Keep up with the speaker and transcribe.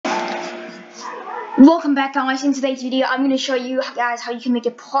Welcome back, guys. In today's video I'm going to show you guys how you can make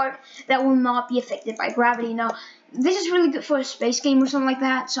a part that will not be affected by gravity. Now this is really good for a space game or something like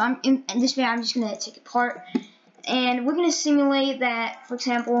that, so in this video I'm just going to take it apart and we're going to simulate that. For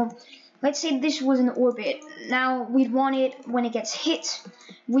example, let's say this was an orbit. Now we'd want it, when it gets hit,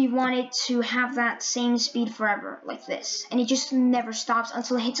 we want it to have that same speed forever, like this, and it just never stops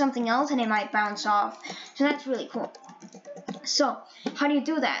until it hits something else and it might bounce off. So that's really cool. So how do you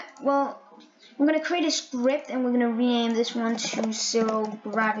do that? Well, we're going to create a script and we're going to rename this one to Zero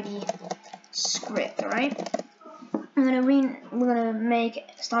Gravity Script, alright? We're going to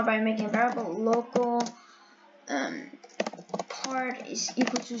start by making a variable local part is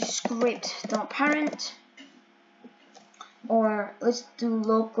equal to script.Parent, or let's do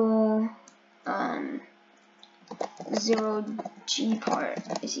local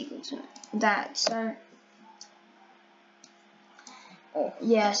ZeroGPart is equal to that. So oh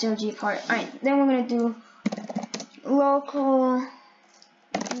yeah, ZeroGPart. Alright, then we're gonna do local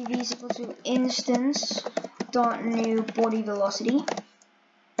bv is equal to Instance.new BodyVelocity.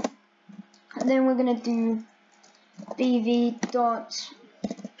 And then we're gonna do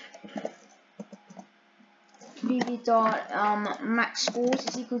bv.MaxForce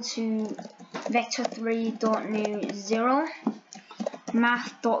is equal to vector3.new 0.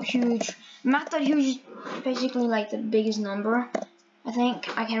 Math.huge. Math.huge is basically like the biggest number. I think,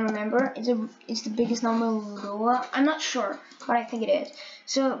 I can't remember. It's the biggest number lower. I'm not sure, but I think it is.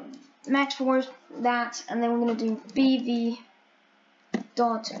 So MaxForce that, and then we're gonna do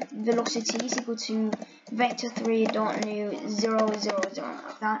bv.Velocity is equal to vector3.new 0, 0, 0,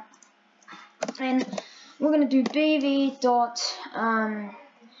 like that. And we're gonna do bv.Name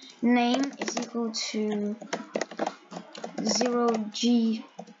is equal to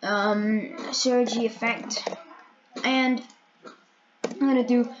ZeroGEffect, and I'm gonna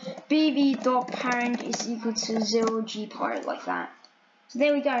do bv.Parent is equal to ZeroGPart, like that. So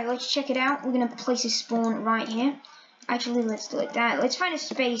there we go. Let's check it out. We're gonna place a spawn right here. Actually, let's do it that. Let's find a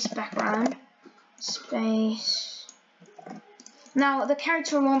space background. Space. Now the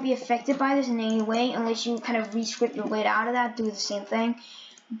character won't be affected by this in any way unless you kind of rescript your way out of that. Do the same thing.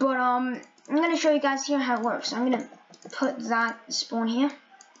 But I'm gonna show you guys here how it works. I'm gonna put that spawn here.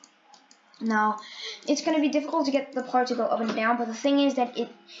 Now, it's going to be difficult to get the part to go up and down, but the thing is that it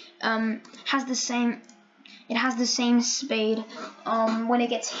has the same speed when it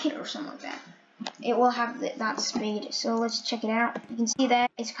gets hit or something like that. It will have that speed. So let's check it out. You can see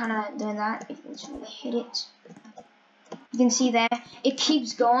that it's kind of doing that. If we just really hit it, you can see that it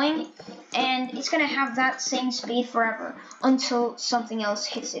keeps going, and it's going to have that same speed forever until something else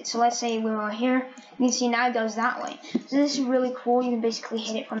hits it. So let's say we're over here. You can see now it goes that way. So this is really cool. You can basically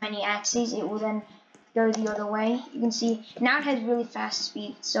hit it from any axis. It will then go the other way. You can see now it has really fast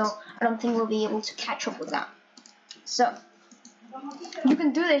speed. So I don't think we'll be able to catch up with that. So you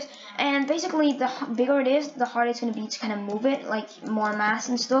can do this, and basically the bigger it is, the harder it's going to be to kind of move it, like more mass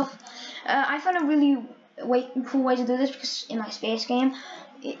and stuff. I found a really cool way to do this because in my space game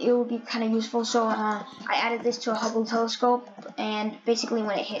it will be kind of useful. So I added this to a Hubble telescope, and basically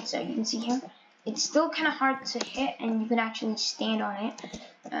when it hits, so you can see here, it's still kind of hard to hit, and you can actually stand on it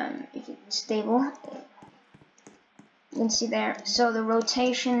if it's stable. You can see there. So the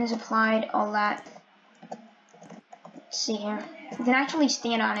rotation is applied, all that. See here, you can actually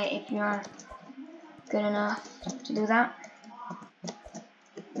stand on it if you're good enough to do that.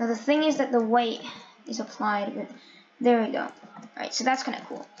 Now the thing is that the weight is applied, but there we go. Alright, so that's kind of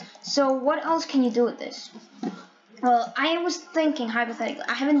cool. So what else can you do with this? Well, I was thinking hypothetically,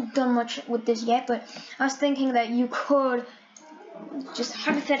 I haven't done much with this yet, but I was thinking that you could just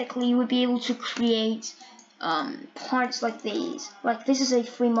hypothetically, you would be able to create parts like these. Like this is a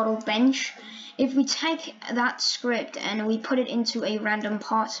free model bench. If we take that script and we put it into a random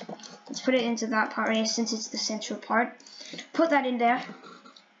pot, let's put it into that part right here since it's the central part. Put that in there,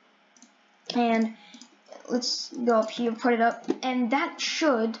 and let's go up here, put it up, and that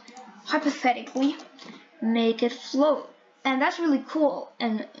should hypothetically make it float. And that's really cool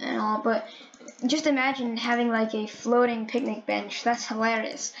and all, but just imagine having like a floating picnic bench. That's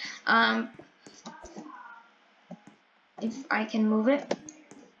hilarious. If I can move it.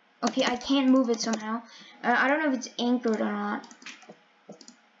 Okay, I can't move it somehow. I don't know if it's anchored or not.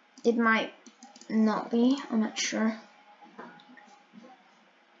 It might not be. I'm not sure.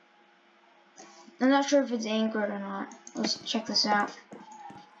 I'm not sure if it's anchored or not. Let's check this out.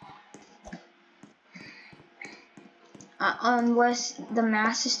 Unless the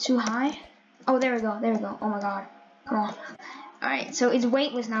mass is too high. Oh, there we go. There we go. Oh my god. Come on. Alright, so it's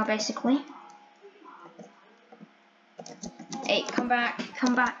weightless now, basically. Hey, come back,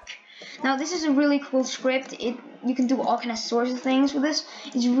 come back. Now this is a really cool script. You can do all kind of sorts of things with this.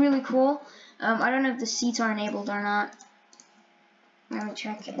 It's really cool. I don't know if the seats are enabled or not. Let me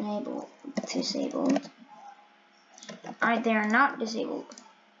check. Enable, disabled. Alright, they are not disabled.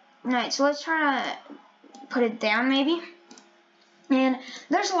 Alright, so let's try to put it down maybe. And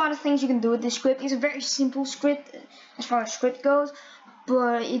there's a lot of things you can do with this script. It's a very simple script as far as script goes,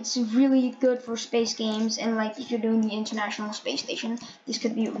 but it's really good for space games, and like if you're doing the International Space Station, this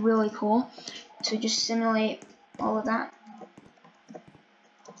could be really cool to just simulate all of that.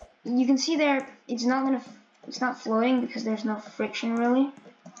 You can see there it's not floating because there's no friction really.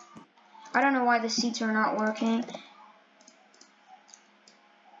 I don't know why the seats are not working.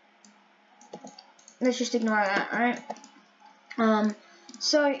 Let's just ignore that, alright?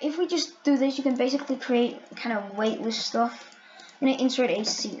 So if we just do this, you can basically create kind of weightless stuff. I'm gonna insert a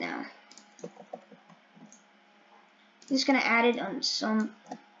seat now. Just gonna add it on some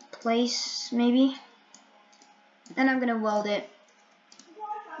place maybe, and I'm gonna weld it.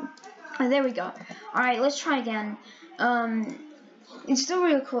 Oh, there we go. Alright, let's try again. It's still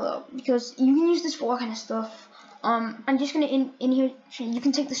really cool though, because you can use this for all kind of stuff. I'm just gonna in here. You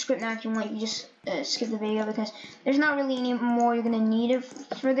can take the script now if you want. You just skip the video because there's not really any more you're gonna need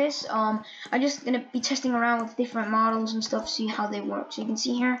for this. I'm just gonna be testing around with different models and stuff, see how they work. So you can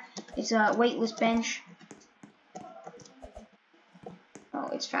see here, it's a weightless bench. Oh,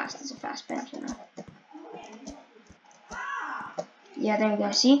 it's fast. It's a fast bench, you know. Yeah, there we go.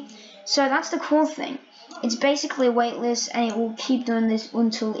 See, so that's the cool thing. It's basically weightless, and it will keep doing this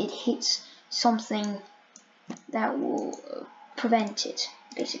until it hits something that will prevent it,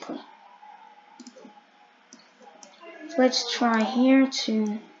 basically. So let's try here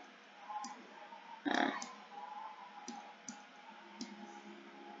to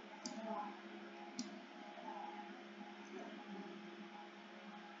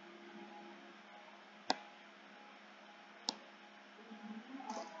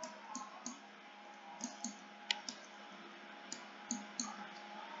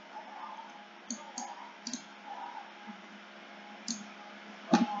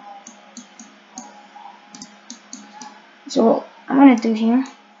so what I'm gonna do here,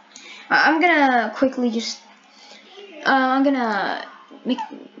 I'm gonna quickly just I'm gonna make,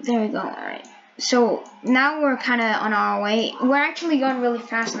 there we go. Alright, so now we're kind of on our way. We're actually going really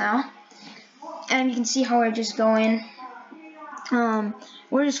fast now, and you can see how we're just going.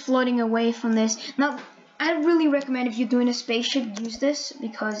 We're just floating away from this. Now I really recommend, if you're doing a spaceship, use this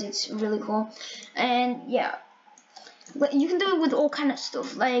because it's really cool. And yeah, you can do it with all kind of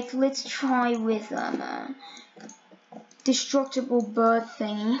stuff. Like let's try with destructible bird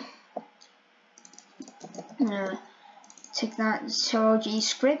thingy. I'm gonna take that ZeroG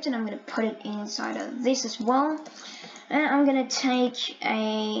script and I'm gonna put it inside of this as well. And I'm gonna take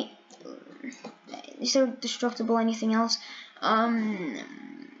a, is there destructible anything else? No,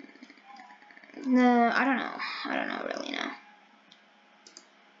 I don't know really now.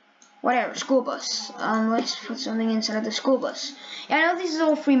 Whatever, school bus. Let's put something inside of the school bus. Yeah, I know this is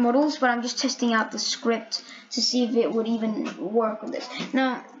all free models, but I'm just testing out the script to see if it would even work with this.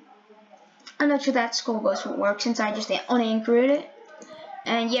 Now, I'm not sure that school bus would work since I just unancrored it.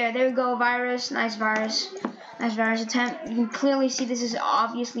 And yeah, there we go, virus, nice virus attempt. You can clearly see this is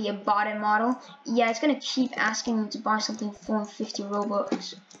obviously a bottom model. Yeah, it's gonna keep asking me to buy something for 50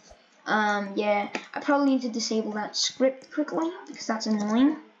 Robux. Yeah, I probably need to disable that script quickly because that's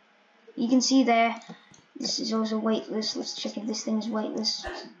annoying. You can see there, this is also weightless. Let's check if this thing is weightless.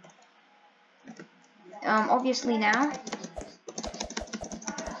 Obviously now,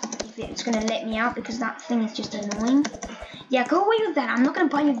 if it's gonna let me out because that thing is just annoying. Yeah, go away with that. I'm not gonna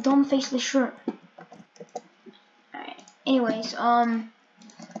buy your dumb faceless shirt. Alright. Anyways,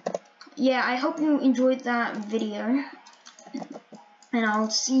 yeah, I hope you enjoyed that video. And I'll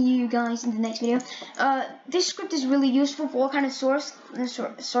see you guys in the next video. This script is really useful for all kind of sorts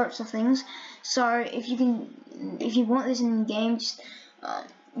of things. So if you want this in the game,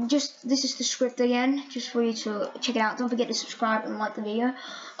 just this is the script again, just for you to check it out. Don't forget to subscribe and like the video.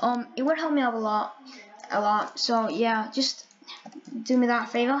 It would help me out a lot. So yeah, just do me that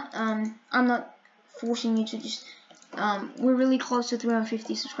favor. I'm not forcing you to just. We're really close to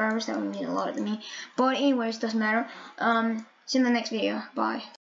 350 subscribers. That would mean a lot to me. But anyways, doesn't matter. See you in the next video. Bye.